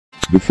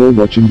Before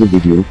watching the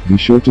video, be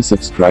sure to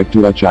subscribe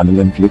to our channel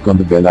and click on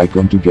the bell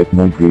icon to get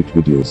more great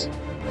videos.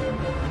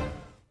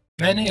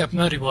 मैंने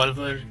अपना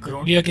revolver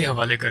करोंडिया के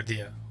हवाले कर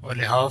दिया और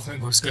लिहाफ में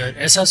घुसकर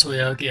ऐसा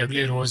सोया कि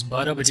अगले रोज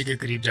 12 बजे के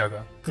करीब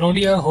जागा।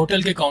 करोंडिया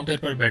होटल के काउंटर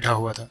पर बैठा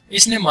हुआ था।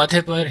 इसने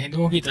माथे पर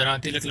हिंदुओं की तरह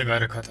तिलक लगा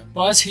रखा था।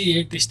 पास ही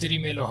एक तिश्तरी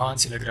में लोहान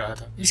से लग रहा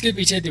था। इसके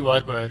पीछे दीवार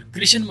पर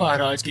कृष्ण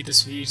महाराज की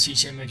तस्वीर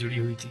शीशे में जुड़ी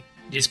हुई थी,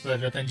 जिस पर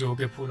रतन जो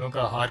के फूलों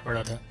का हार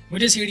पड़ा था।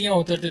 मुझे सीढ़ियां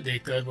उतरते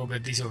देखकर वो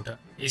गद्दी से उठा।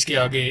 इसके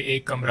आगे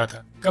एक कमरा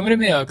था। कमरे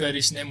में आकर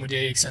इसने मुझे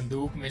एक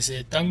संदूक में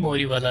से तंग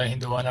मोरी वाला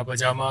हिंदुआना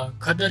पजामा,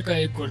 खद्दर का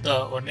एक कुर्ता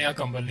और नया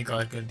कंबल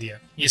निकाल कर दिया।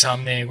 ये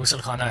सामने गुसल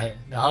खाना है,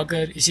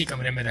 नहाकर इसी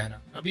कमरे में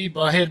रहना, अभी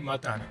बाहर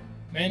मत आना।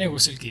 मैंने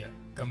गुसल किया,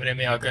 कमरे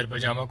में आकर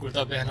पजामा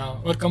कुर्ता पहना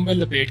और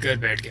कंबल लपेट कर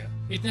बैठ गया।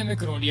 इतने में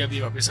करोंडिया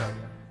भी वापस आ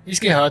गया।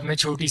 इसके हाथ में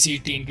छोटी सी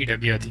टीन की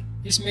डबिया थी,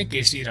 इसमें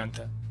केसरी रंग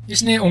था।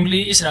 इसने उंगली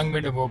इस रंग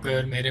में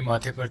डुबोकर मेरे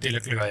माथे पर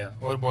तिलक लगाया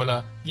और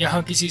बोला,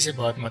 यहाँ किसी से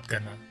बात मत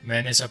करना।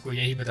 मैंने सबको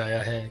यही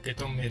बताया है कि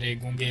तुम मेरे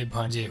गूंगे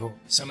भांजे हो,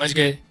 समझ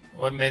गए?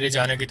 और मेरे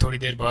जाने की थोड़ी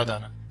देर बाद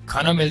आना,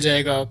 खाना मिल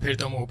जाएगा, फिर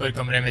तुम ऊपर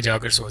कमरे में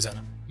जाकर सो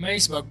जाना। मैं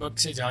इस बकबक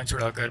से जान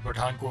छुड़ाकर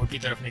पठानकोट की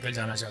तरफ निकल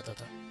जाना चाहता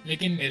था,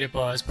 लेकिन मेरे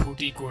पास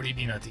फूटी कोड़ी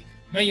भी न थी।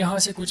 मैं यहाँ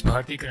से कुछ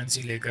भारतीय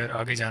करेंसी लेकर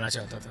आगे जाना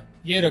चाहता था।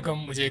 ये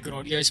रकम मुझे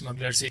करोंडिया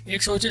स्मगलर से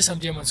एक सोचे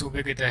समझे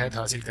मंसूबे के तहत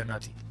हासिल करना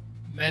थी।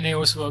 मैंने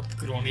उस वक्त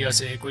करोंडिया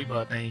से कोई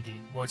बात नहीं की,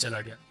 वो चला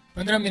गया।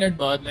 15 मिनट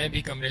बाद मैं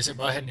भी कमरे से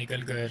बाहर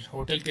निकलकर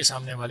होटल के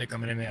सामने वाले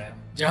कमरे में आया,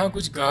 जहाँ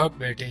कुछ ग्राहक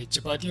बैठे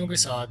चपातियों के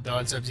साथ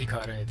दाल सब्जी खा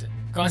रहे थे।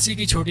 कांसी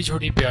की छोटी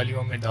छोटी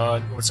प्यालियों में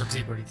दाल और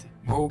सब्जी पड़ी थी।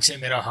 भूख से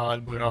मेरा हाल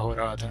बुरा हो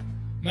रहा था।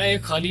 मैं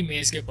एक खाली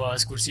मेज के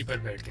पास कुर्सी पर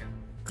बैठ गया।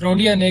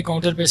 करोंडिया ने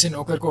काउंटर पे से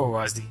नौकर को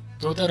आवाज दी,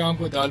 तोताराम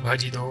को दाल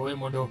भाजी दो, ओए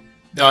मोडो।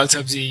 दाल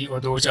सब्जी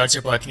और 2-4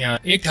 चपातियाँ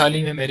एक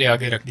थाली में मेरे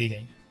आगे रख दी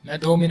गई। मैं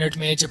 2 मिनट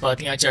में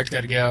चपातियाँ चट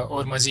कर गया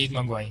और मजीद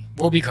मंगवाई,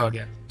 वो भी खा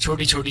गया।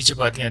 छोटी छोटी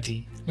चपातियाँ थी।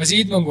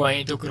 मजीद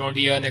मंगवाई तो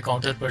करोंडिया ने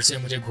काउंटर पर से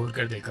मुझे घूर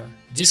कर देखा,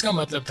 जिसका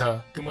मतलब था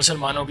कि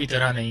मुसलमानों की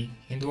तरह नहीं,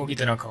 हिंदुओं की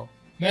तरह खाओ।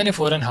 मैंने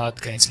फौरन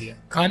हाथ खींच लिया।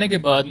 खाने के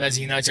बाद मैं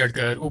जीना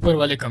चढ़कर ऊपर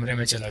वाले कमरे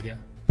में चला गया।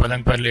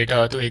 पलंग पर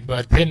लेटा तो एक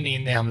बार फिर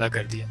नींद ने हमला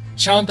कर दिया।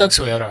 शाम तक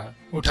सोया रहा।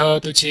 उठा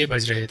तो 6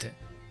 बज रहे थे।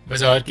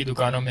 बाजार की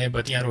दुकानों में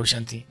बत्तियां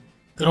रोशन थी।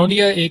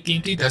 करोंडिया एक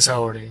कीमती धसा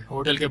ओढ़े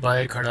होटल के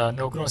बाहर खड़ा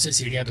नौकरों से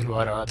सीढ़ियां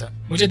धुलवा रहा था।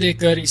 मुझे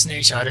देखकर इसने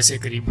इशारे से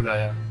करीब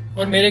बुलाया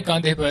और मेरे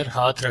कंधे पर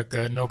हाथ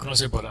रखकर नौकरों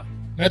से बोला,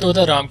 मैं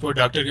तोताराम को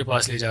डॉक्टर के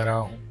पास ले जा रहा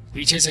हूँ,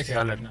 पीछे से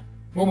ख्याल रखना।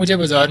 वो मुझे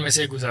बाजार में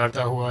से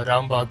गुजारता हुआ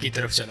राम बाग की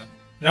तरफ चला।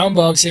 राम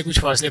बाग से कुछ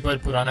फासले पर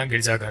पुराना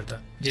गिरजाघर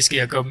था, जिसके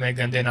अकब में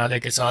गंदे नाले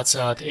के साथ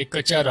साथ एक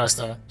कच्चा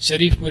रास्ता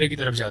शरीफपुरे की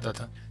तरफ जाता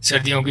था।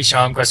 सर्दियों की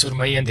शाम का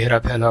सुरमई अंधेरा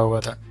फैला हुआ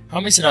था।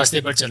 हम इस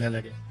रास्ते पर चलने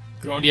लगे।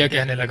 करोंडिया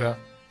कहने लगा,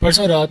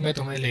 परसों रात में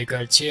तुम्हें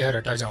लेकर 6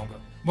 हरटा जाऊंगा।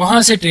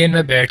 वहां से ट्रेन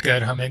में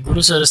बैठकर हमें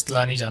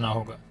गुरुसरस्तानी जाना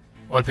होगा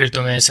और फिर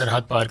तुम्हें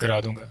सरहद पार करा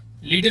दूंगा।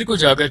 लीडर को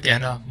जाकर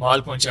कहना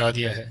माल पहुंचा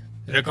दिया है,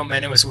 रकम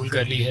मैंने वसूल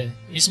कर ली है।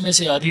 इसमें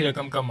से आधी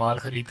रकम का माल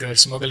खरीद कर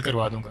स्मगल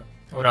करवा दूंगा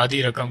और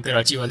आधी रकम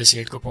कराची वाले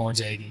सेठ को पहुंच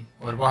जाएगी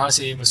और वहां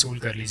से वसूल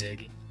कर ली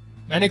जाएगी।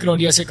 मैंने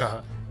करोंडिया से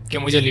कहा कि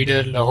मुझे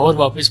लीडर लाहौर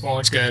वापस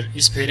पहुंचकर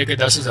इस फेरे के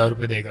 10,000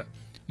 रुपये देगा,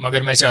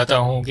 मगर मैं चाहता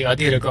हूँ कि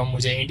आधी रकम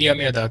मुझे इंडिया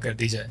में अदा कर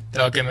दी जाए,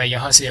 ताकि मैं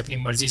यहाँ से अपनी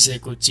मर्जी से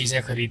कुछ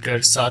चीजें खरीद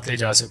कर साथ ले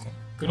जा सकूँ।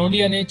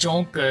 करोंडिया ने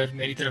चौंक कर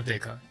मेरी तरफ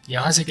देखा।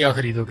 यहाँ से क्या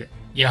खरीदोगे?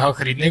 यहाँ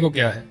खरीदने को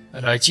क्या है,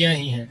 इलायचियाँ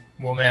ही हैं,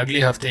 वो मैं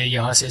अगले हफ्ते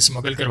यहाँ से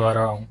स्मगल करवा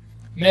रहा हूँ।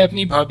 मैं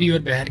अपनी भाभी और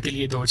बहन के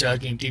लिए 2-4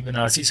 कीमती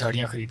बनारसी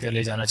साड़ियाँ खरीद कर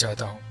ले जाना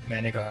चाहता हूँ,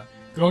 मैंने कहा।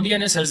 करोंडिया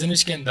ने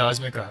सरजनिश के अंदाज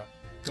में कहा,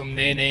 तुम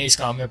नए इस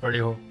काम में पड़े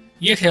हो,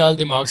 ये ख्याल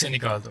दिमाग से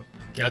निकाल दो।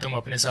 क्या तुम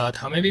अपने साथ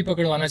हमें भी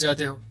पकड़वाना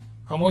चाहते हो?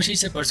 खामोशी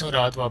से परसों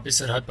रात वापस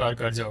सरहद पार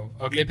कर जाओ,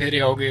 अगले फेरे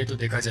आओगे तो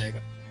देखा जाएगा।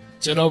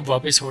 चलो अब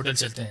वापस होटल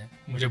चलते हैं,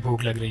 मुझे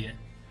भूख लग रही है।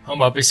 हम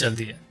वापस चल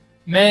दिए।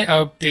 मैं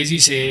अब तेजी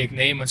से एक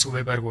नए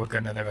मंसूबे पर गौर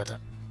करने लगा था।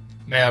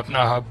 मैं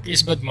अपना हक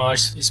इस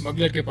बदमाश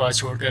स्मगलर के पास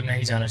छोड़कर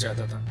नहीं जाना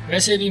चाहता था।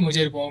 वैसे भी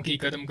मुझे रुपयों की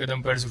कदम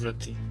कदम पर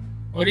जरूरत थी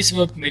और इस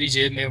वक्त मेरी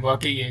जेब में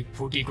वाकई एक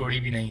फूटी कोड़ी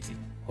भी नहीं थी।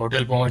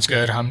 होटल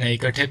पहुंचकर हमने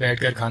इकट्ठे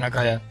बैठकर खाना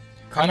खाया।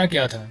 खाना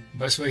क्या था,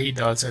 बस वही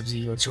दाल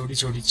सब्जी और छोटी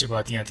छोटी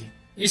चपातियाँ थी।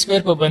 इस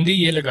पर पाबंदी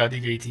ये लगा दी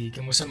गई थी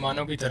कि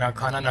मुसलमानों की तरह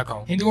खाना ना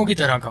खाऊं, हिंदुओं की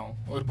तरह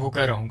खाऊं और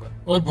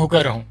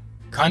भूखा रहूं।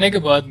 खाने के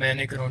बाद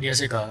मैंने करोंडिया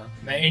से कहा,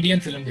 मैं इंडियन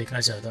फिल्म देखना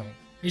चाहता हूँ।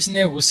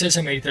 इसने गुस्से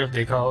से मेरी तरफ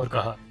देखा और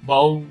कहा,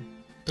 बाऊ,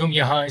 तुम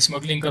यहाँ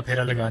स्मगलिंग का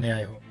फेरा लगाने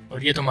आए हो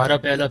और ये तुम्हारा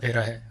पहला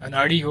फेरा है।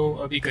 अनाड़ी हो,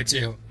 अभी कच्चे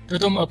हो, तो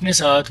तुम अपने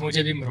साथ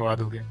मुझे भी मरवा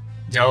दोगे।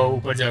 जाओ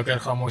ऊपर जाकर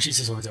खामोशी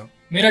से सो जाओ।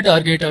 मेरा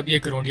टारगेट अब ये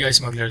करोंडिया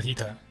स्मगलर ही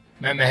था।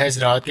 मैं महज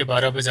रात के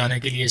 12 बजाने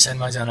के लिए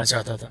सिनेमा जाना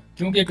चाहता था,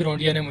 क्योंकि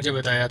करोंडिया ने मुझे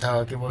बताया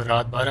था कि वो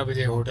रात 12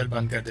 बजे होटल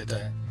बंद कर देता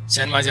है।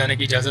 सिनेमा जाने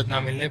की इजाज़त ना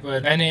मिलने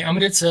पर मैंने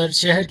अमृतसर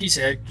शहर की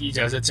सैर की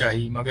इजाज़त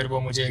चाही, मगर वो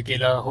मुझे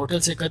अकेला होटल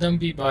से कदम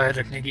भी बाहर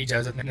रखने की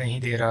इजाज़त नहीं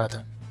दे रहा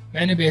था।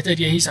 मैंने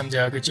बेहतर यही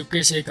समझा कि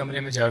चुपके से कमरे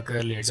में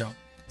जाकर लेट जाऊँ।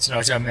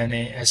 चनाचा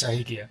मैंने ऐसा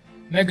ही किया।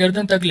 मैं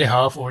गर्दन तक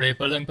लिहाफ ओढ़े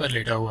पलंग पर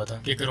लेटा हुआ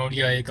था कि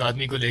करोंडिया एक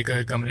आदमी को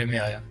लेकर कमरे में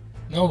आया।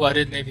 नौ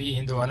वारिद ने भी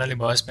हिंदुआना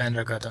लिबास पहन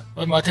रखा था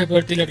और माथे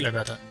पर तिलक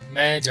लगा था।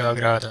 मैं जाग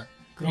रहा था।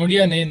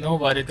 करोंडिया ने नौ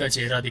वारिद का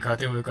चेहरा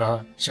दिखाते हुए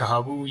कहा,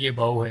 शहाबू, ये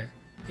बाऊ है।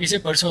 इसे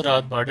परसों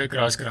रात बॉर्डर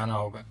क्रॉस कराना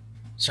होगा।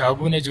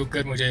 शाहबू ने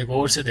झुककर मुझे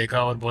गौर से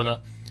देखा और बोला,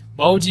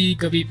 बाऊ जी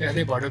कभी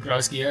पहले बॉर्डर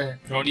क्रॉस किया है?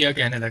 रौंडिया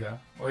कहने लगा,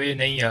 ओए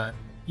नहीं यार,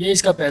 ये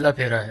इसका पहला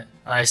फेरा है,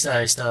 आहिस्ता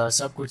आहिस्ता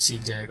सब कुछ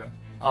सीख जाएगा,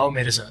 आओ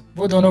मेरे साथ।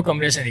 वो दोनों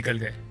कमरे से निकल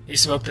गए।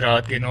 इस वक्त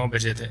रात के 9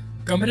 बजे थे।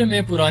 कमरे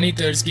में पुरानी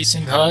तर्ज की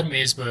सिंगार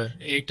मेज पर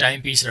एक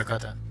टाइम पीस रखा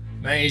था।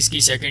 मैं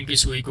इसकी सेकंड की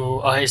सुई को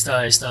आहिस्ता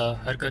आहिस्ता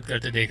हरकत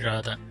करते देख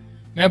रहा था।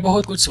 मैं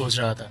बहुत कुछ सोच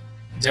रहा था।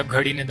 जब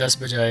घड़ी ने 10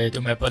 बजाए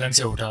तो मैं पलंग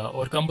से उठा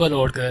और कंबल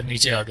ओढ़ कर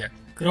नीचे आ गया।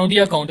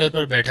 करौंडिया काउंटर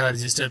पर बैठा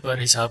रजिस्टर पर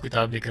हिसाब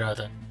किताब लिख रहा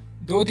था।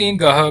 2-3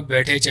 ग्राहक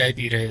बैठे चाय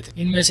पी रहे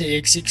थे। इनमें से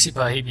एक सिख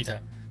सिपाही भी था।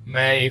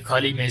 मैं एक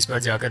खाली मेज पर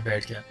जाकर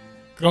बैठ गया।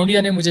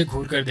 करौंडिया ने मुझे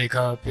घूर कर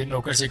देखा, फिर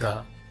नौकर से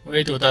कहा,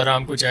 ओए तोता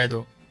राम को चाय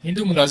दो।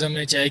 हिंदू मुलाजम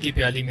ने चाय की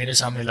प्याली मेरे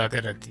सामने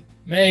लाकर रख दी।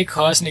 मैं एक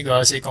खास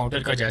निगाह से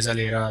काउंटर का जायजा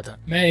ले रहा था।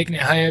 मैं एक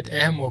निहायत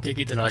अहम मौके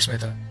की तलाश में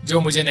था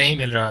जो मुझे नहीं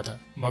मिल रहा था,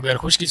 मगर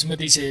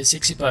खुशकिस्मती से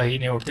सिख सिपाही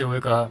ने उठते हुए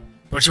कहा,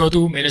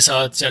 परशोतू मेरे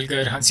साथ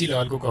चलकर हंसी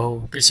लाल को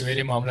कहो कि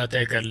सवेरे मामला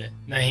तय कर ले,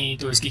 नहीं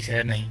तो इसकी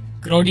खैर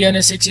नहीं। करौंडिया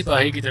ने सिख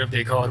सिपाही की तरफ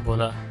देखा और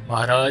बोला,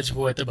 महाराज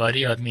वो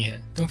एतबारी आदमी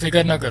है, तुम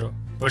फिक्र न करो,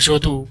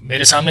 परशोतू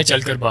मेरे सामने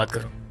चलकर बात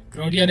करो।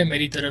 करौंडिया ने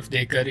मेरी तरफ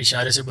देखकर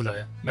इशारे से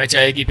बुलाया। मैं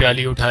चाय की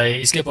प्याली उठाए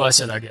इसके पास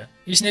चला गया।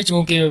 इसने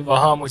चूंकि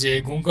वहां मुझे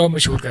गूंगा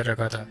मशहूर कर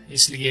रखा था,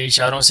 इसलिए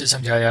इशारों से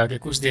समझाया कि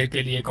कुछ देर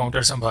के लिए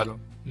काउंटर संभालो,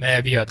 मैं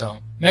अभी आता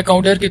हूँ। मैं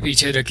काउंटर के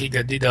पीछे रखी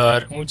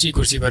गद्दीदार ऊंची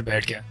कुर्सी पर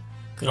बैठ गया।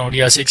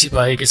 करौंडिया सिख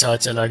सिपाही के साथ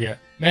चला गया।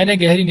 मैंने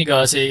गहरी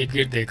निगाह से इर्द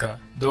गिर्द देखा।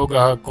 2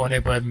 ग्राहक कोने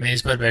पर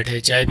मेज पर बैठे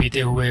चाय पीते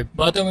हुए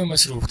बातों में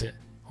मसरूफ थे।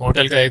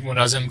 होटल का एक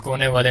मुलाजिम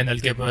कोने वाले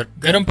नलके पर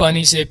गर्म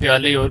पानी से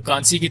प्याले और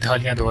कांसी की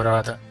थालियां धो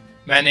रहा था।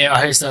 मैंने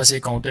आहिस्ता से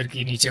काउंटर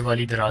की नीचे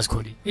वाली दराज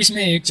खोली।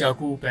 इसमें एक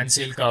चाकू,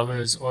 पेंसिल,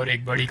 कागज और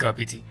एक बड़ी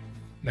कॉपी थी।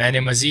 मैंने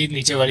मजीद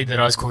नीचे वाली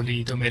दराज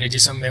खोली तो मेरे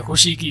जिस्म में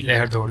खुशी की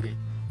लहर दौड़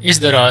गई।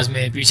 इस दराज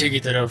में पीछे की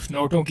तरफ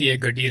नोटों की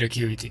एक गड्डी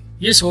रखी हुई थी।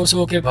 ये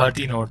 100 के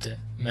भारतीय नोट थे।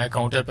 मैं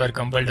काउंटर पर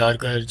कंबल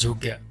डालकर झुक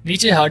गया।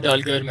 नीचे हाथ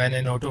डालकर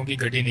मैंने नोटों की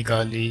गड्डी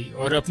निकाल ली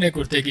और अपने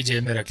कुर्ते की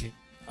जेब में रख ली।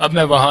 अब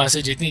मैं वहां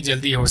से जितनी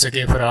जल्दी हो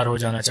सके फरार हो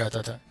जाना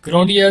चाहता था।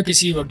 करौंडिया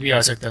किसी वक्त भी आ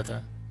सकता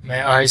था।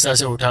 मैं आहिस्ता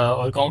से उठा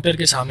और काउंटर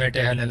के सामने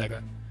टहलने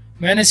लगा।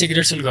 मैंने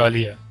सिगरेट सुलगा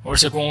लिया और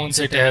सुकून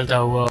से टहलता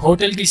हुआ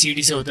होटल की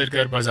सीढ़ी से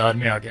उतरकर बाजार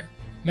में आ गया।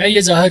 मैं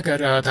ये जाहिर कर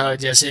रहा था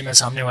जैसे मैं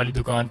सामने वाली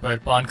दुकान पर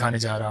पान खाने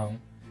जा रहा हूँ।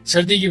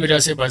 सर्दी की वजह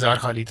से बाजार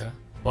खाली था।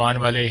 पान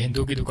वाले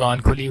हिंदू की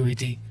दुकान खुली हुई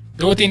थी।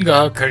 2-3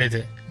 ग्राहक खड़े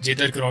थे।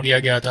 जिधर करौंडिया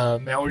गया था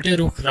मैं उल्टे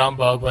रुख राम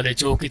बाग वाले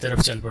चौक की तरफ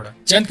चल पड़ा।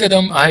 चंद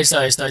कदम आहिस्ता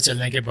आहिस्ता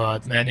चलने के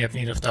बाद मैंने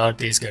अपनी रफ्तार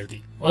तेज कर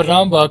दी और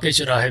राम बाग के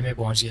चौराहे में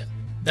पहुंच गया।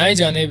 दाएं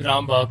जानिब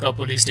राम बाग का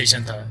पुलिस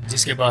स्टेशन था,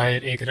 जिसके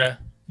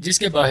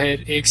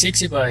बाहर एक सिख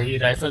सिपाही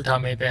राइफल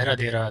थामे पहरा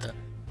दे रहा था।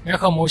 मैं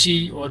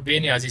खामोशी और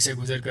बेनियाजी से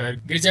गुजरकर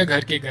गिरजा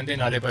घर के गंदे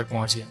नाले पर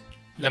पहुंच गया।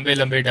 लंबे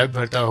लंबे ढक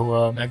भरता हुआ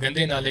मैं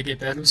गंदे नाले के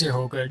पहलू से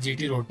होकर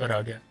जीटी रोड पर आ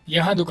गया।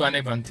 यहाँ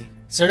दुकानें बंद थी।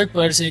 सड़क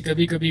पर से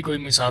कभी कभी कोई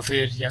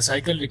मुसाफिर या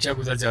साइकिल रिक्शा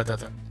गुजर जाता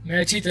था। मैं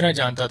अच्छी तरह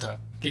जानता था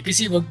कि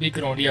किसी वक्त भी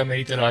करौंडिया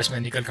मेरी तलाश में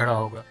निकल खड़ा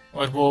होगा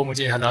और वो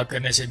मुझे हलाक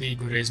करने से भी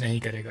गुरेज नहीं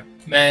करेगा।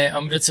 मैं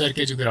अमृतसर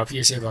के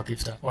जोग्राफिये से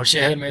वाकिफ था और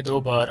शहर में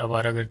 2 बार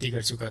आवारागर्दी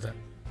कर चुका था।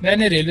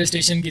 मैंने रेलवे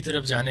स्टेशन की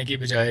तरफ जाने की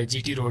बजाय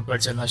जीटी रोड पर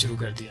चलना शुरू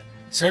कर दिया।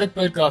 सड़क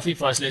पर काफी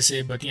फासले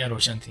से बत्तियां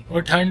रोशन थीं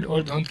और ठंड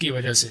और धुंध की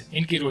वजह से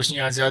इनकी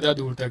रोशनियां ज्यादा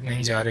दूर तक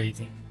नहीं जा रही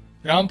थीं।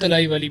 राम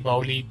तलाई वाली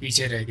बाउली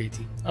पीछे रह गई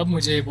थी। अब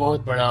मुझे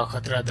बहुत बड़ा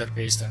खतरा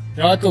दरपेश था।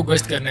 रात को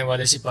गश्त करने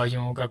वाले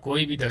सिपाहियों का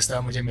कोई भी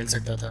दस्ता मुझे मिल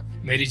सकता था।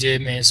 मेरी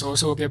जेब में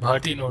 100 के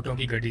भारतीय नोटों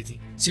की गड्डी थी।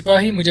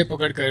 सिपाही मुझे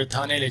पकड़कर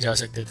थाने ले जा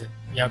सकते थे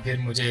या फिर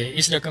मुझे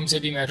इस रकम से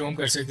भी महरूम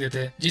कर सकते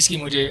थे जिसकी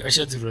मुझे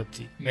अशद जरूरत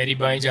थी। मेरी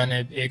बाईं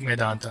जानिब एक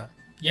मैदान था।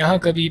 यहाँ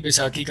कभी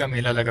बैसाखी का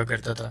मेला लगा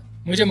करता था।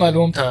 मुझे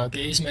मालूम था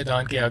कि इस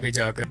मैदान के आगे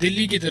जाकर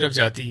दिल्ली की तरफ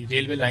जाती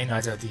रेलवे लाइन आ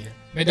जाती है।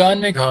 मैदान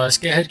में घास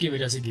कहर की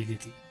वजह से गीली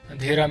थी।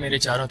 अंधेरा मेरे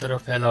चारों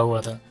तरफ फैला हुआ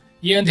था।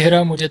 ये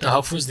अंधेरा मुझे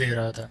तहफ्फुज़ दे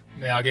रहा था।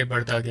 मैं आगे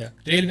बढ़ता गया।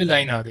 रेलवे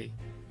लाइन आ गई।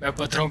 मैं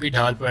पत्थरों की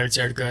ढाल पर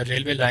चढ़कर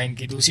रेलवे लाइन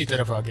की दूसरी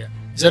तरफ आ गया।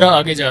 जरा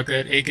आगे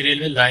जाकर एक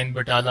रेलवे लाइन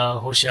बटाला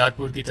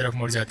होशियारपुर की तरफ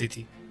मुड़ जाती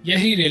थी।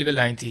 यही रेलवे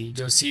लाइन थी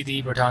जो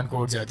सीधी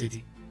पठानकोट जाती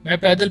थी। मैं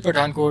पैदल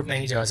पठानकोट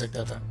नहीं जा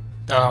सकता था,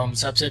 ताहम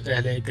सबसे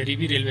पहले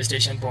करीबी रेलवे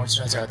स्टेशन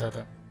पहुंचना चाहता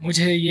था।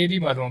 मुझे ये भी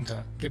मालूम था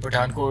कि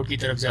पठानकोट की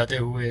तरफ जाते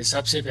हुए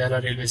सबसे पहला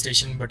रेलवे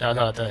स्टेशन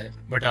बटाला आता है।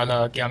 बटाला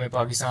क़याम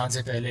पाकिस्तान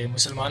से पहले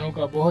मुसलमानों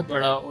का बहुत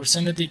बड़ा और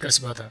सन्नती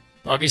कस्बा था।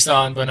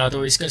 पाकिस्तान बना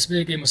तो इस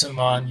कस्बे के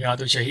मुसलमान या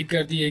तो शहीद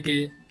कर दिए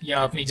गए या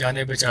अपनी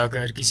जानें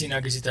बचाकर किसी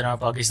न किसी तरह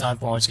पाकिस्तान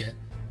पहुँच गए।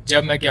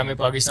 जब मैं क़याम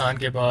पाकिस्तान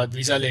के बाद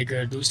वीज़ा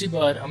लेकर दूसरी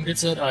बार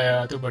अमृतसर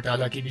आया तो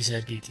बटाला की भी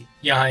सैर की थी।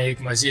 यहाँ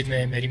एक मस्जिद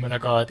में मेरी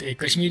मुलाकात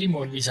एक कश्मीरी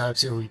मौलवी साहब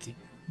से हुई थी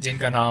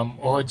जिनका नाम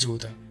ओहद जू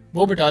था।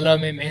 वो बटाला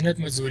में मेहनत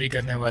मजदूरी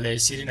करने वाले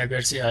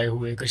श्रीनगर से आए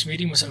हुए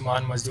कश्मीरी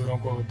मुसलमान मजदूरों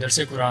को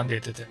दरसे कुरान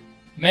देते थे।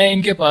 मैं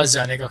इनके पास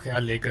जाने का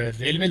ख्याल लेकर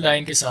रेलवे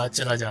लाइन के साथ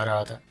चला जा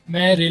रहा था।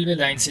 मैं रेलवे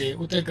लाइन से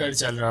उतर कर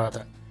चल रहा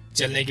था।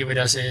 चलने की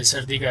वजह से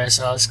सर्दी का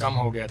एहसास कम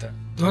हो गया था।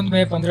 धुंध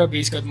में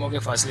 15-20 कदमों के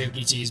फासले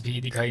की चीज़ भी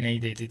दिखाई नहीं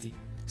देती थी।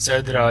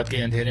 سرد رات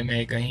کے اندھیرے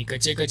میں کہیں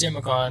کچے کچے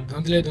مکان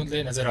دھندلے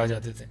دھندلے نظر آ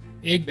جاتے تھے۔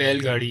 ایک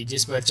بیل گاڑی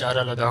جس پر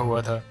چارہ لدا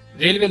ہوا تھا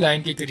ریلوے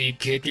لائن کے قریب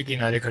کھیت کے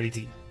کنارے کھڑی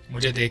تھی۔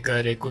 مجھے دیکھ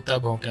کر ایک کتا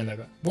بھونکنے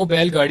لگا۔ وہ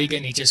بیل گاڑی کے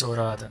نیچے سو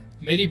رہا تھا۔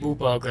 میری بو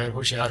پا کر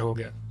ہوشیار ہو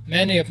گیا۔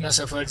 میں نے اپنا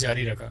سفر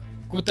جاری رکھا۔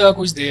 کتا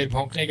کچھ دیر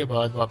بھونکنے کے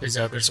بعد واپس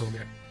جا کر سو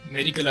گیا۔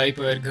 میری کلائی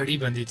پر گھڑی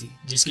بندھی تھی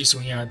جس کی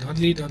سوئیاں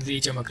دھندلی دھندلی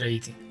چمک رہی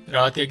تھی۔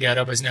 رات کے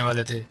 11 بجنے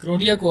والے تھے۔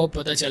 کرونڈیا کو اب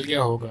پتہ چل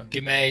گیا ہوگا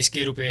کہ میں اس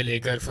کے روپے لے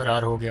کر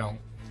فرار ہو گیا ہوں۔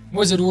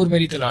 وہ ضرور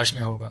میری تلاش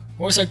میں ہوگا۔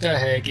 ہو سکتا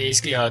ہے کہ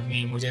اس کے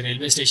آدمی مجھے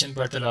ریلوے اسٹیشن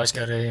پر تلاش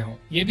کر رہے ہوں۔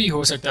 یہ بھی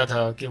ہو سکتا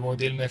تھا کہ وہ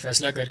دل میں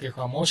فیصلہ کر کے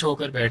خاموش ہو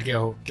کر بیٹھ گیا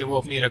ہو کہ وہ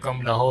اپنی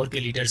رقم لاہور کے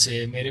لیڈر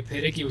سے میرے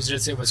پھیرے کی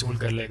اجرت سے وصول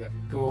کر لے گا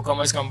کہ وہ کم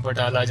از کم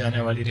بٹالہ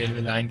جانے والی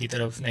ریلوے لائن کی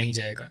طرف نہیں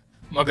جائے گا۔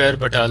 مگر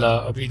بٹالہ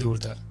ابھی دور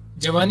تھا۔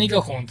 جوانی کا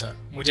خون تھا۔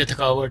 مجھے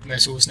تھکاوٹ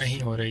محسوس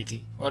نہیں ہو رہی تھی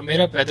اور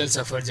میرا پیدل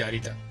سفر جاری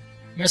تھا۔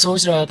 میں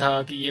سوچ رہا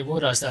تھا کہ یہ وہ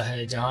راستہ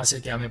ہے جہاں سے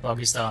قیام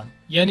پاکستان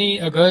یعنی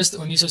اگست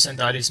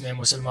 1947 میں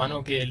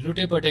مسلمانوں کے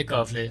لٹے پٹے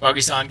قافلے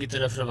پاکستان کی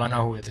طرف روانہ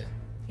ہوئے تھے۔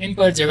 ان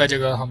پر جگہ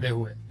جگہ حملے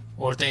ہوئے،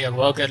 عورتیں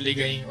اغوا کر لی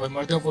گئیں اور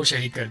مردوں کو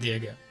شہید کر دیا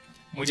گیا۔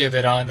 مجھے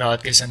ویران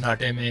رات کے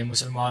سناٹے میں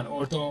مسلمان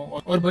عورتوں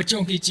اور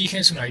بچوں کی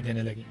چیخیں سنائی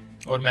دینے لگیں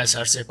اور میں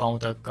سر سے پاؤں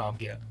تک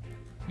کانپ گیا۔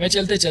 میں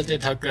چلتے چلتے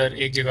تھک کر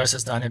ایک جگہ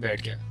سستانے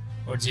بیٹھ گیا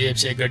اور جیب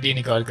سے گڈی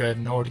نکال کر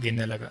نوٹ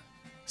گننے لگا۔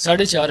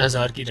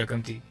 4,500 کی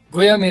رقم تھی۔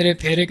 گویا میرے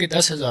پھیرے کے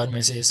 10,000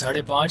 میں سے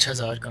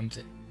 5,500 کم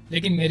تھے،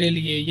 لیکن میرے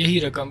لیے یہی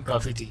رقم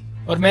کافی تھی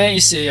اور میں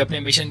اس سے اپنے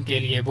مشن کے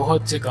لیے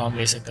بہت سے کام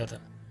لے سکتا تھا۔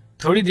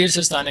 تھوڑی دیر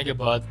سستانے کے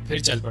بعد پھر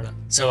چل پڑا۔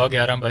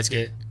 11:15 بج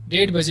گئے۔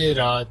 1:30 بجے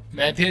رات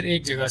میں پھر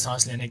ایک جگہ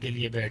سانس لینے کے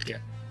لیے بیٹھ گیا۔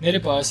 میرے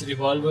پاس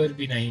ریوالور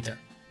بھی نہیں تھا۔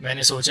 میں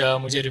نے سوچا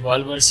مجھے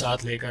ریوالور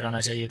ساتھ لے کر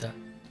آنا چاہیے تھا۔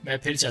 میں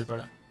پھر چل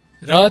پڑا۔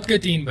 رات کے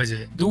 3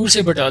 بجے دور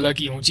سے بٹالہ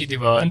کی اونچی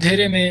دیوار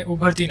اندھیرے میں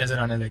ابھرتی نظر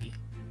آنے لگی۔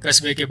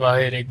 قصبے کے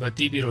باہر ایک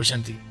بتی بھی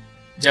روشن تھی۔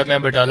 جب میں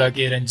بٹالہ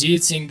کے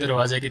رنجیت سنگھ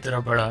دروازے کی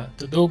طرف بڑھا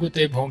تو 2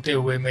 کتے بھونکتے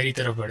ہوئے میری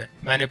طرف بڑھے۔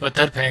 میں نے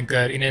پتھر پھینک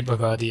کر انہیں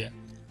بھگا دیا۔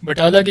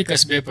 بٹالہ کے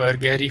قصبے پر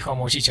گہری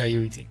خاموشی چھائی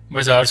ہوئی تھی۔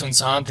 بازار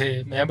سنسان تھے۔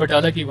 میں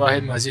بٹالہ کی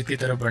واحد مسجد کی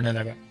طرف بڑھنے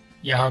لگا۔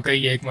 یہاں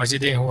کئی ایک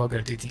مسجدیں ہوا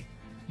کرتی تھیں،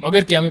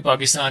 مگر قیام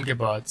پاکستان کے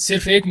بعد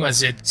صرف ایک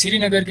مسجد سری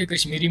نگر کے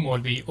کشمیری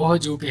مولوی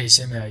اوہجو کے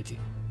حصے میں آئی تھی۔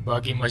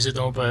 باقی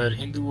مسجدوں پر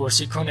ہندو اور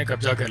سکھوں نے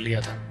قبضہ کر لیا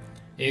تھا۔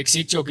 ایک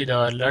سکھ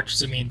چوکیدار لٹ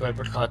زمین پر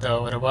پٹکھاتا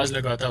اور آواز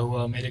لگاتا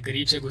ہوا میرے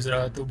قریب سے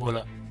گزرا تو بولا،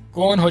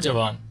 کون ہو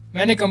جوان؟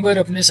 میں نے کمبر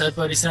اپنے سر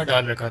پر اس طرح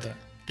ڈال رکھا تھا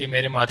کہ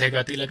میرے ماتھے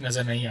کا تلک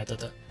نظر نہیں آتا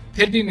تھا،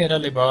 پھر بھی میرا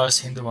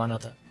لباس ہندوانہ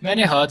تھا۔ میں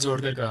نے ہاتھ جوڑ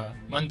کر کہا،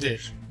 مندر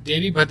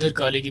دیوی بھدر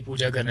کالی کی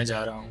پوجا کرنے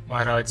جا رہا ہوں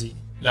مہاراج جی۔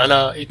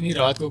 لالا اتنی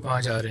رات کو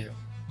کہاں جا رہے ہو؟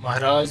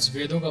 مہاراج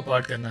ویدوں کا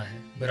پاٹ کرنا ہے،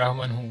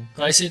 براہمن ہوں،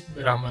 کائست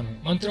براہمن ہوں،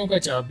 منتروں کا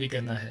چاپ بھی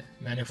کرنا ہے۔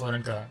 میں نے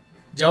فوراً کہا،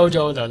 جاؤ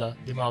جاؤ لالا،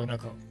 دماغ نہ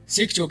کھاؤ۔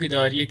 سکھ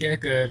چوکیدار یہ کہہ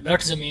کر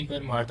لٹ زمین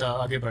پر مارتا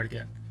آگے بڑھ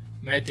گیا۔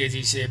 میں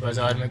تیزی سے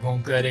بازار میں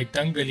گھوم کر ایک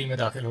تنگ گلی میں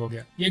داخل ہو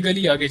گیا۔ یہ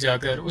گلی آگے جا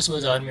کر اس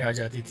بازار میں آ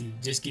جاتی تھی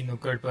جس کی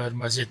نکڑ پر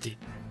مسجد تھی۔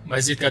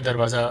 مسجد کا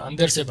دروازہ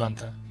اندر سے بند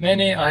تھا۔ میں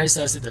نے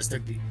آہستہ سے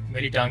دستک دی۔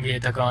 میری ٹانگیں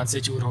تھکان سے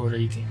چور ہو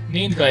رہی تھیں،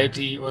 نیند غائب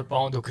تھی اور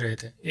پاؤں دکھ رہے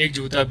تھے۔ ایک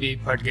جوتا بھی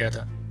پھٹ گیا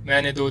تھا۔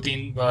 میں نے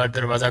 2-3 بار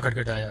دروازہ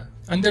کھٹکھٹایا۔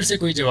 اندر سے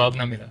کوئی جواب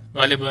نہ ملا۔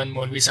 غالباً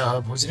مولوی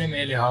صاحب حجرے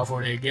میں لحاف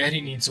اوڑھے گہری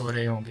نیند سو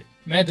رہے ہوں گے۔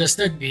 میں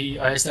دستک بھی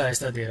آہستہ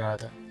آہستہ دے رہا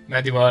تھا۔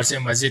 میں دیوار سے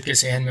مسجد کے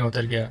صحن میں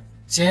اتر گیا۔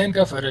 صحن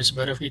کا فرش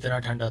برف کی طرح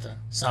ٹھنڈا تھا۔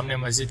 سامنے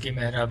مسجد کے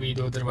محرابی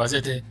 2 دروازے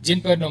تھے جن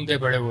پر نمدے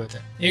پڑے ہوئے تھے۔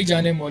 ایک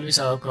جانب مولوی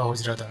صاحب کا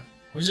حجرہ تھا۔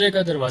 حجرے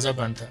کا دروازہ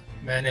بند تھا۔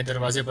 میں نے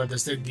دروازے پر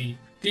دستک دی۔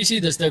 تیسری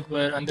دستک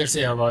پر اندر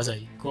سے آواز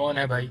آئی، کون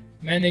ہے بھائی؟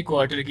 میں نے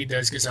کوارٹر کی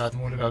درج کے ساتھ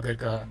منہ لگا کر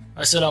کہا،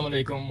 السلام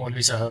علیکم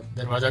مولوی صاحب،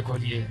 دروازہ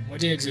کھولیے،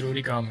 مجھے ایک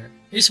ضروری کام ہے۔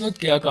 اس وقت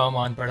کیا کام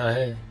آن پڑا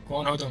ہے؟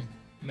 کون ہو تم؟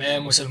 میں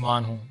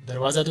مسلمان ہوں،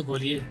 دروازہ تو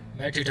کھولیے۔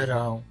 میں ٹھٹر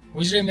رہا ہوں۔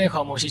 حجرے میں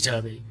خاموشی چھا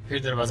گئی۔ پھر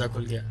دروازہ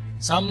کھل گیا۔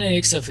 سامنے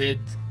ایک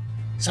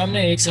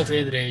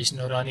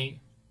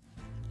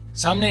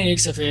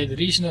سفید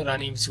ریش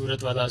نورانی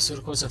صورت والا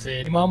سرخ و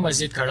سفید امام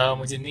مسجد کھڑا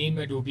مجھے نیند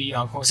میں ڈوبی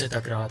آنکھوں سے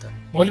تک رہا تھا۔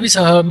 مولوی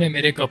صاحب نے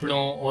میرے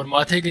کپڑوں اور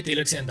ماتھے کے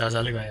تلک سے اندازہ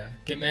لگایا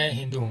کہ میں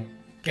ہندو ہوں۔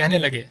 کہنے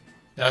لگے،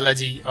 لالا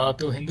جی آپ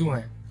تو ہندو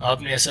ہیں،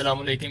 آپ نے السلام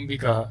علیکم بھی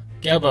کہا،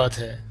 کیا بات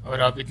ہے؟ اور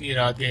آپ اتنی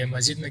رات کے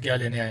مسجد میں کیا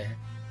لینے آئے ہیں؟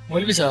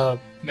 مولوی صاحب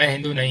میں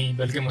ہندو نہیں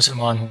بلکہ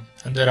مسلمان ہوں،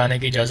 اندر آنے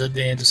کی اجازت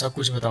دیں تو سب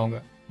کچھ بتاؤں گا۔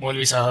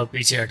 مولوی صاحب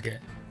پیچھے ہٹ گئے۔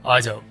 آ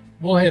جاؤ۔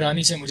 وہ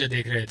حیرانی سے مجھے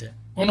دیکھ رہے تھے۔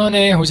 انہوں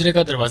نے حجرے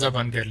کا دروازہ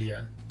بند کر لیا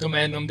تو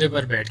میں نمدے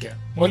پر بیٹھ گیا۔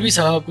 مولوی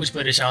صاحب کچھ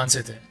پریشان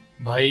سے تھے۔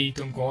 بھائی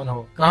تم کون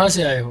ہو؟ کہاں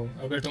سے آئے ہو؟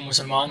 اگر تم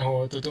مسلمان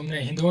ہو تو تم نے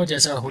ہندوؤں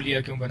جیسا حلیہ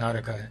کیوں بنا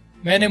رکھا ہے؟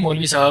 میں نے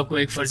مولوی صاحب کو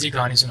ایک فرضی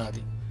کہانی سنا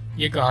دی۔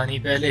 یہ کہانی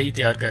پہلے ہی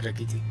تیار کر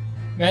رکھی تھی۔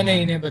 میں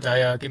نے انہیں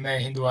بتایا کہ میں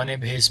ہندوانہ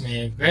بھیس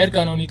میں غیر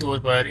قانونی طور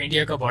پر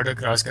انڈیا کا بارڈر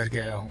کراس کر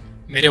کے آیا ہوں۔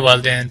 میرے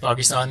والدین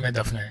پاکستان میں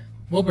دفن ہیں۔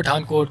 وہ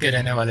پٹھان کوٹ کے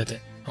رہنے والے تھے۔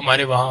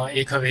 ہمارے وہاں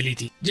ایک حویلی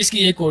تھی جس کی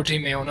ایک کوٹری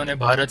میں انہوں نے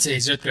بھارت سے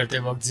ہجرت کرتے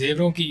وقت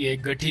زیوروں کی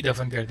ایک گٹھی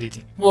دفن کر دی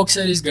تھی۔ وہ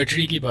اکثر اس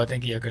گٹھڑی کی باتیں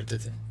کیا کرتے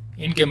تھے۔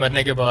 ان کے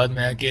مرنے کے بعد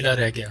میں اکیلا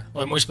رہ گیا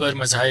اور مجھ پر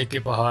مذاہب کے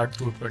پہاڑ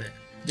ٹوٹ پڑے۔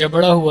 جب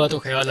بڑا ہوا تو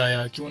خیال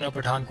آیا کیوں نہ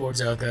پٹھان کوٹ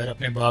جا کر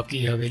اپنے باپ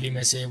کی حویلی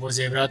میں سے وہ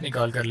زیورات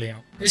نکال کر لے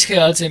آؤں۔ اس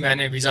خیال سے میں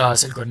نے ویزا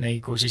حاصل کرنے کی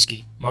کوشش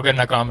کی مگر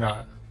ناکام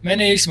رہا۔ میں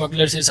نے ایک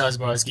اسمگلر سے ساز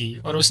باز کی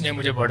اور اس نے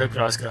مجھے بارڈر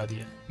کراس کرا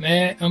دیا۔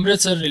 میں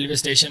امرتسر ریلوے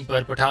اسٹیشن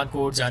پر پٹھان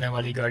کوٹ جانے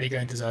والی گاڑی کا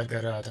انتظار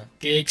کر رہا تھا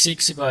کہ ایک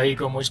سکھ سپاہی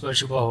کو مجھ پر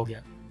شبہ ہو گیا،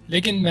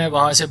 لیکن میں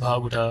وہاں سے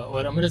بھاگ اٹھا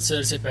اور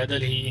امرتسر سے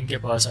پیدل ہی ان کے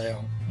پاس آیا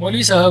ہوں۔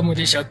 مولوی صاحب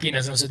مجھے شک کی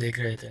نظروں سے دیکھ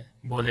رہے تھے۔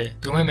 بولے،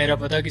 تمہیں میرا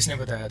پتہ کس نے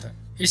بتایا تھا؟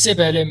 اس سے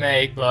پہلے میں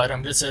ایک بار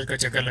امرتسر کا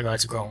چکر لگا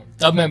چکا ہوں،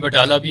 تب میں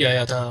بٹالہ بھی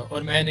آیا تھا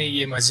اور میں نے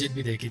یہ مسجد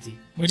بھی دیکھی تھی۔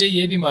 مجھے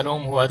یہ بھی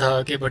معلوم ہوا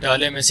تھا کہ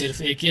بٹالے میں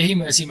صرف ایک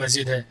یہی ایسی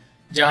مسجد ہے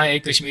جہاں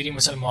ایک کشمیری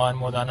مسلمان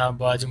مولانا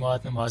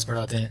باجماعت نماز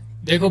پڑھاتے ہیں۔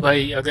 دیکھو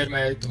بھائی، اگر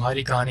میں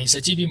تمہاری کہانی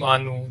سچی بھی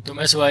مان لوں تو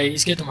میں سوائے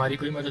اس کے تمہاری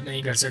کوئی مدد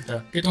نہیں کر سکتا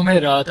کہ تمہیں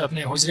رات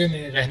اپنے حجرے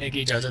میں رہنے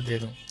کی اجازت دے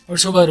دوں اور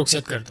صبح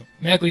رخصت کر دوں۔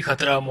 میں کوئی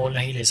خطرہ مول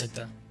نہیں لے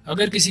سکتا۔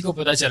 اگر کسی کو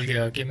پتہ چل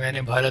گیا کہ میں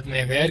نے بھارت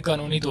میں غیر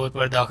قانونی طور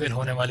پر داخل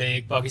ہونے والے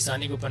ایک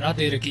پاکستانی کو پناہ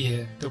دے رکھی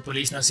ہے تو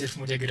پولیس نہ صرف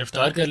مجھے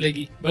گرفتار کر لے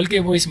گی بلکہ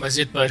وہ اس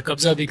مسجد پر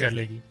قبضہ بھی کر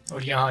لے گی،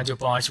 اور یہاں جو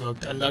 5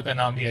 وقت اللہ کا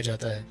نام لیا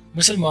جاتا ہے،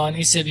 مسلمان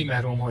اس سے بھی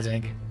محروم ہو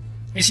جائیں گے۔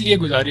 اس لیے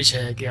گزارش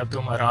ہے کہ اب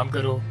تم آرام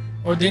کرو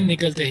اور دن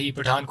نکلتے ہی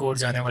پٹھان کوٹ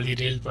جانے والی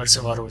ریل پر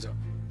سوار ہو جاؤ،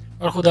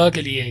 اور خدا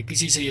کے لیے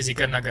کسی سے یہ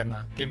ذکر نہ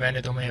کرنا کہ میں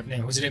نے تمہیں اپنے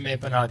حجرے میں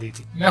پناہ دی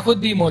تھی۔ میں خود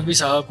بھی مولوی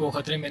صاحب کو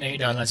خطرے میں نہیں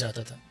ڈالنا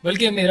چاہتا تھا،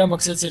 بلکہ میرا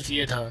مقصد صرف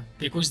یہ تھا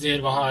کہ کچھ دیر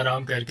وہاں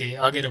آرام کر کے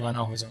آگے روانہ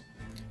ہو جاؤں۔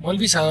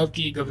 مولوی صاحب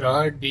کی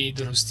گھبراہٹ بھی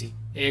درست تھی۔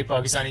 ایک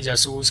پاکستانی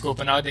جاسوس کو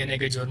پناہ دینے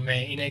کے جرم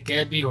میں انہیں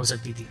قید بھی ہو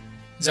سکتی تھی۔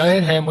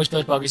 ظاہر ہے مجھ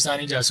پر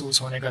پاکستانی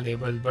جاسوس ہونے کا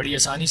لیبل بڑی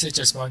آسانی سے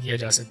چسپاں کیا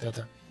جا سکتا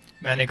تھا۔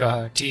 میں نے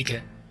کہا، ٹھیک ہے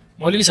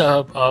مولوی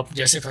صاحب، آپ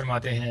جیسے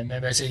فرماتے ہیں میں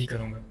ویسے ہی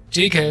کروں گا۔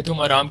 ٹھیک ہے، تم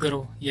آرام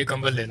کرو، یہ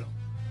کمبل لے لو۔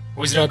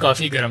 حجرہ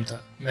کافی گرم تھا،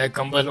 میں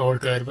کمبل اوڑھ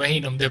کر وہیں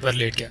نمدے پر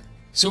لیٹ گیا۔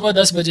 صبح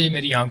 10 بجے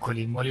میری آنکھ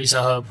کھلی۔ مولوی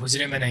صاحب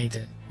حجرے میں نہیں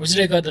تھے،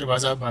 حجرے کا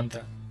دروازہ بند تھا۔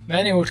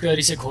 میں نے اٹھ کر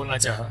اسے کھولنا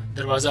چاہا،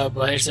 دروازہ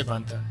باہر سے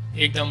بند تھا۔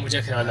 ایک دم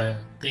مجھے خیال آیا،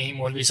 کہیں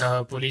مولوی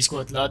صاحب پولیس کو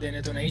اطلاع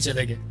دینے تو نہیں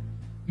چلے گئے۔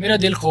 میرا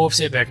دل خوف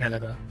سے بیٹھنے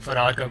لگا،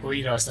 فرار کا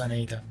کوئی راستہ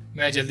نہیں تھا۔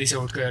 میں جلدی سے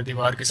اٹھ کر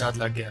دیوار کے ساتھ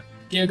لگ گیا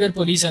کہ اگر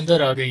پولیس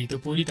اندر آ گئی تو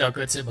پوری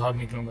طاقت سے بھاگ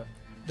نکلوں گا۔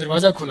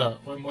 دروازہ کھلا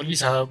اور مولوی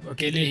صاحب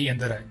اکیلے ہی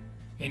اندر آئے۔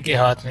 ان کے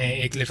ہاتھ میں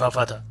ایک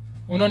لفافہ تھا۔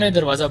 انہوں نے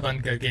دروازہ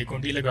بند کر کے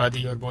کنڈی لگا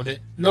دی اور بولے،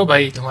 لو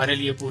بھائی، تمہارے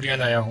لیے پوریاں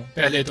لایا ہوں،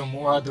 پہلے تم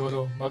منہ ہاتھ دھو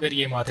لو، مگر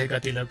یہ ماتھے کا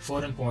تلک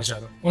فوراً پہنچا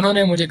دو۔ انہوں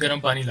نے مجھے گرم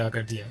پانی لا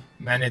کر دیا،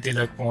 میں نے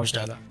تلک پہنچ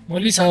ڈالا۔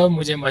 مولوی صاحب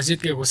مجھے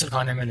مسجد کے غسل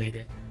خانے میں لے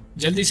گئے۔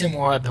 جلدی سے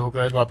منہ ہاتھ دھو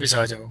کر واپس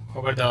آ جاؤ،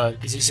 خبردار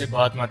کسی سے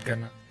بات مت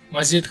کرنا۔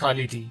 مسجد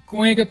خالی تھی،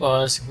 کنویں کے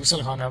پاس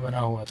غسل خانہ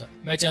بنا ہوا تھا۔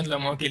 میں چند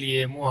لمحوں کے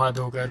لیے منہ ہاتھ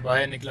دھو کر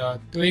باہر نکلا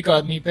تو ایک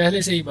آدمی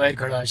پہلے سے ہی باہر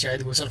کھڑا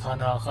شاید غسل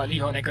خانہ خالی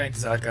ہونے کا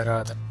انتظار کر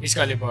رہا تھا۔ اس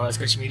کا لباس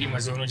کشمیری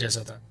مزدوروں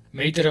جیسا تھا۔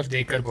 میری طرف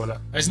دیکھ کر بولا،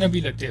 اجنبی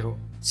لگتے ہو،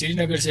 سری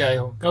نگر سے آئے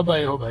ہو، کب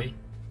آئے ہو بھائی؟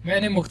 میں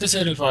نے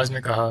مختصر الفاظ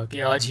میں کہا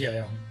کہ آج ہی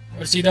آیا ہوں،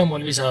 اور سیدھا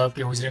مولوی صاحب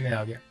کے حجرے میں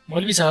آ گیا۔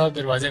 مولوی صاحب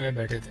دروازے میں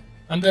بیٹھے تھے۔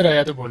 اندر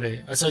آیا تو بولے،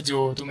 اسد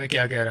جو تمہیں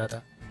کیا کہہ رہا تھا؟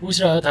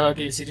 پوچھ رہا تھا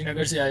کہ سری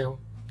نگر سے آئے ہو،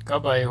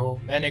 کب آئے ہو؟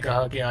 میں نے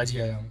کہا کہ آج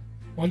ہی آیا ہوں۔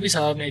 مولوی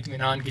صاحب نے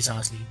اطمینان کی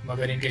سانس لی،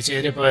 مگر ان کے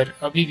چہرے پر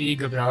ابھی بھی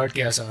گھبراہٹ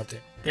کے آثار تھے۔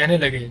 کہنے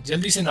لگے،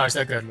 جلدی سے ناشتہ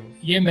کر لو،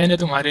 یہ میں نے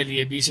تمہارے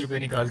لیے 20 روپے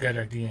نکال کر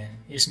رکھ دیے ہیں،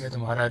 اس میں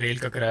تمہارا ریل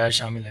کا کرایہ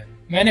شامل ہے۔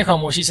 میں نے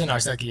خاموشی سے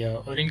ناشتہ کیا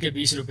اور ان کے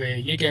 20 روپے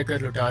یہ کہہ کر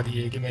لوٹا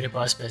دیے کہ میرے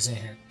پاس پیسے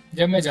ہیں۔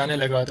 جب میں جانے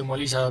لگا تو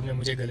مولوی صاحب نے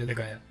مجھے گلے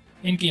لگایا۔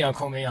 ان کی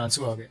آنکھوں میں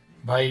آنسو آ گئے۔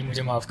 بھائی،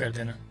 مجھے معاف کر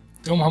دینا،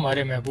 تم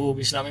ہمارے محبوب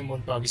اسلامی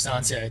ملک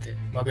پاکستان سے آئے تھے،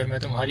 مگر میں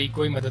تمہاری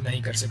کوئی مدد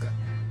نہیں کر سکا،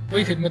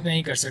 کوئی خدمت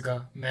نہیں کر سکا،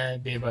 میں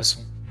بے بس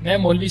ہوں۔ میں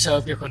مولوی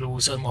صاحب کے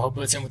خلوص اور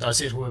محبت سے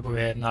متاثر ہوئے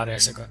بغیر نہ رہ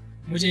سکا۔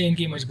 مجھے ان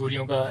کی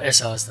مجبوریوں کا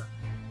احساس تھا۔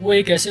 وہ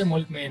ایک ایسے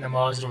ملک میں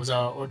نماز، روزہ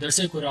اور درس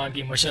قرآن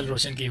کی مشعل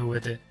روشن کیے ہوئے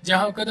تھے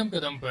جہاں قدم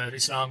قدم پر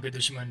اسلام کے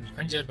دشمن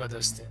خنجر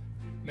بدست تھے۔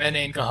 میں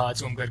نے ان کا ہاتھ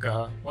چوم کر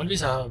کہا، مولوی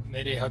صاحب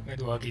میرے حق میں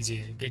دعا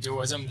کیجیے کہ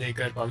جو عزم لے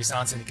کر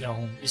پاکستان سے نکلا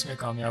ہوں اس میں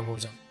کامیاب ہو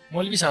جاؤں۔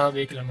 مولوی صاحب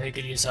ایک لمحے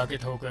کے لیے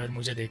ساکت ہو کر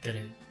مجھے دیکھتے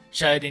رہے۔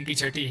 شاید ان کی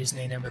چھٹی حس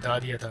نے انہیں بتا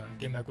دیا تھا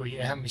کہ میں کوئی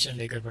اہم مشن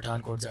لے کر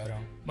پٹھان کوٹ جا رہا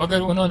ہوں،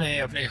 مگر انہوں نے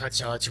اپنے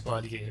خدشات چھپا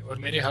لیے اور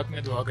میرے حق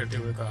میں دعا کرتے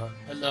ہوئے کہا،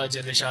 اللہ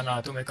جل شانہ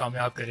تمہیں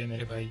کامیاب کرے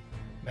میرے بھائی۔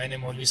 میں نے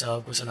مولوی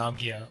صاحب کو سلام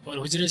کیا اور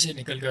حجرے سے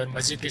نکل کر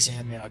مسجد کے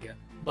صحن میں آ گیا۔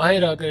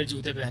 باہر آ کر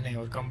جوتے پہنے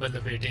اور کمبل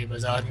لپیٹے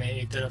بازار میں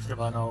ایک طرف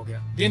روانہ ہو گیا۔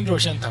 دن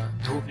روشن تھا،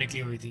 دھوپ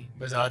نکلی ہوئی تھی،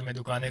 بازار میں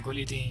دکانیں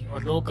کھلی تھیں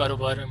اور لوگ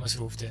کاروبار میں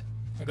مصروف تھے۔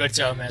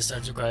 اگرچہ میں سر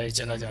جھکائے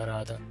چلا جا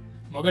رہا تھا،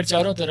 مگر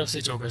چاروں طرف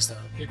سے چوکس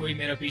تھا کہ کوئی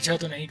میرا پیچھا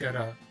تو نہیں کر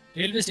رہا۔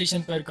 ریلوے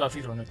اسٹیشن پر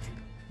کافی رونق تھی،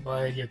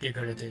 باہر یکے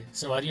کھڑے تھے،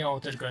 سواریاں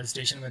اتر کر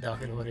اسٹیشن میں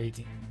داخل ہو رہی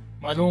تھیں۔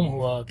 معلوم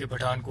ہوا کہ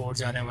پٹھان کوٹ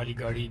جانے والی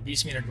گاڑی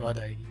 20 منٹ بعد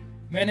آئے گی۔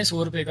 میں نے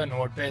 100 روپے کا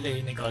نوٹ پہلے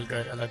ہی نکال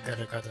کر الگ کر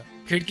رکھا تھا۔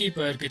 کھڑکی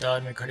پر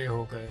قطار میں کھڑے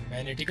ہو کر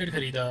میں نے ٹکٹ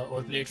خریدا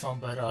اور پلیٹ فارم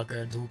پر آ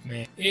کر دھوپ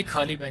میں ایک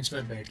خالی بینچ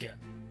پر بیٹھ گیا۔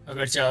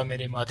 اگرچہ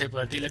میرے ماتھے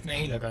پر تلک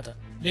نہیں لگا تھا،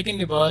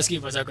 لیکن لباس کی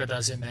وضاقتہ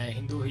سے میں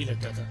ہندو ہی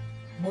لگتا تھا۔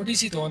 موٹی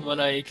سی توند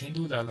والا ایک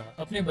ہندو لالا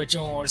اپنے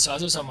بچوں اور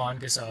ساز و سامان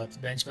کے ساتھ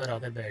بینچ پر آ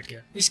کر بیٹھ گیا۔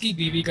 اس کی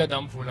بیوی کا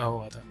دم پھولا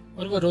ہوا تھا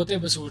اور وہ روتے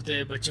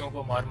بسورتے بچوں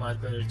کو مار مار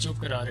کر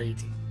چپ کرا رہی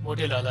تھی۔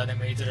 موٹے لالا نے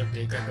میری طرف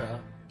دیکھ کر کہا،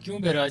 کیوں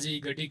بہرا جی،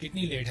 گڈی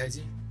کتنی لیٹ ہے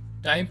جی؟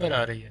 ٹائم پر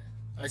آ رہی ہے۔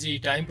 اجی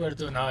ٹائم پر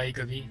تو نہ آئی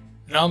کبھی،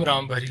 رام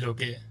رام بھری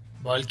لوگے،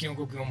 بالکیوں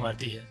کو کیوں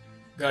مارتی ہے؟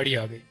 گاڑی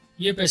آ گئی۔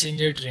 یہ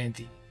پیسنجر ٹرین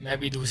تھی. میں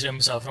بھی دوسرے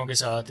مسافروں کے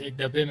ساتھ ایک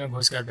ڈبے میں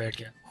گھس کر بیٹھ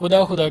گیا.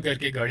 خدا خدا کر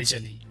کے گاڑی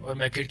چلی اور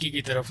میں کھڑکی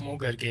کی طرف منہ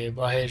کر کے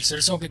باہر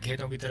سرسوں کے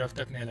کھیتوں کی طرف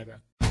تکنے لگا.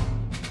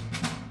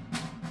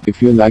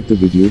 If you like the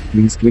video,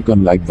 please click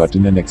on like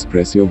button and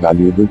express your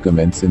valuable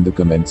comments in the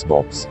comments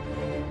box.